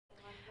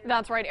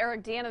That's right,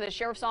 Eric Deanna, the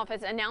sheriff's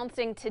office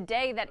announcing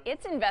today that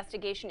its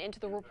investigation into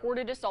the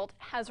reported assault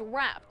has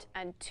wrapped,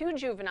 and 2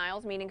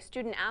 juveniles, meaning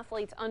student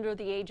athletes under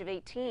the age of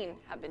 18,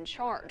 have been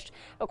charged.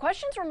 But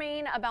questions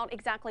remain about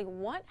exactly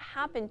what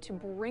happened to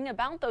bring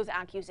about those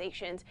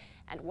accusations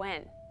and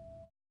when.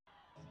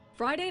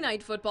 Friday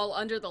night football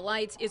under the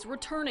lights is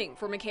returning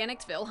for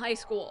Mechanicsville High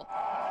School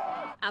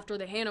after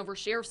the Hanover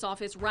Sheriff's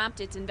Office wrapped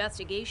its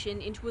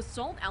investigation into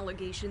assault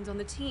allegations on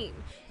the team.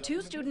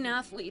 2 student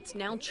athletes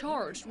now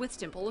charged with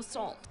simple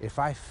assault. If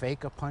I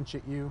fake a punch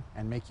at you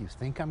and make you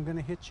think I'm going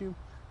to hit you,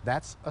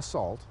 that's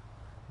assault.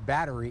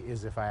 Battery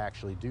is if I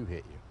actually do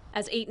hit you.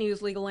 As 8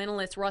 News legal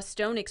analyst Russ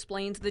Stone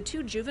explains, the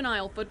 2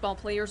 juvenile football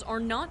players are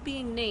not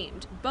being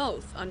named,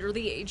 both under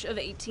the age of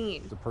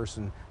 18. The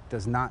person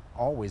does not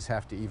always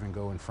have to even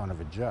go in front of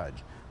a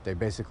judge. They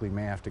basically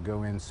may have to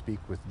go in, speak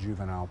with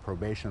juvenile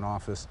probation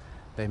office.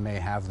 They may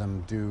have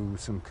them do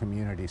some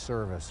community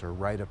service or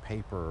write a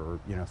paper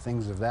or,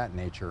 things of that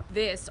nature.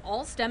 This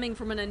all stemming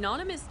from an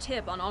anonymous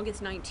tip on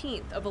August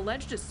 19th of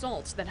alleged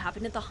assaults that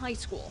happened at the high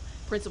school.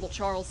 Principal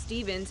Charles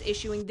Stevens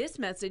issuing this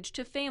message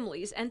to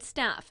families and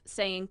staff,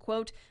 saying,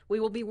 quote, "We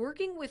will be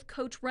working with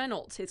Coach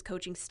Reynolds, his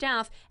coaching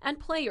staff, and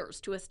players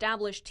to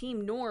establish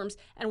team norms,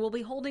 and will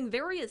be holding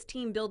various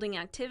team building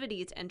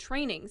activities and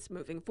trainings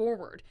moving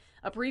forward."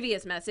 A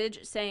previous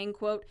message saying,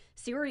 quote,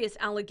 "Serious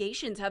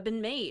allegations have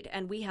been made,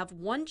 and we have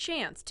one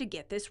chance to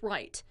get this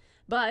right."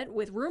 But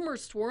with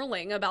rumors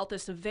swirling about the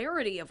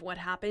severity of what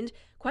happened,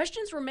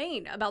 questions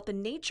remain about the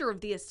nature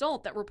of the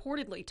assault that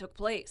reportedly took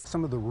place.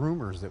 Some of the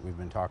rumors that we've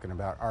been talking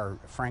about are,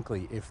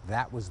 frankly, if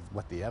that was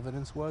what the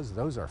evidence was,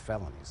 those are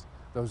felonies.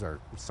 Those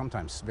are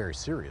sometimes very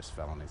serious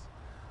felonies.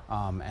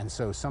 And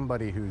so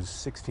somebody who's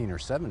 16 or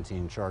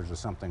 17 charged with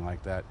something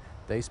like that,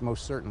 they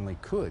most certainly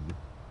could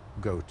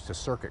go to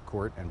circuit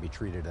court and be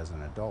treated as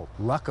an adult.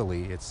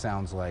 Luckily, it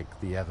sounds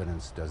like the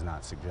evidence does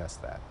not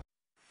suggest that.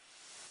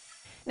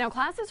 Now,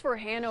 classes for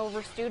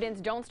Hanover students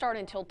don't start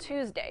until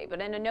Tuesday, but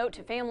in a note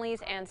to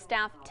families and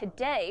staff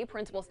today,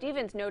 Principal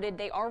Stevens noted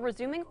they are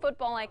resuming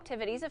football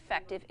activities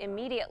effective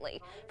immediately.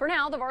 For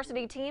now, the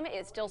varsity team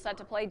is still set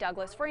to play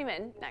Douglas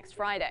Freeman next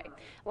Friday.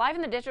 Live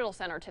in the Digital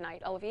Center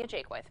tonight, Olivia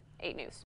Jakewith, 8 News.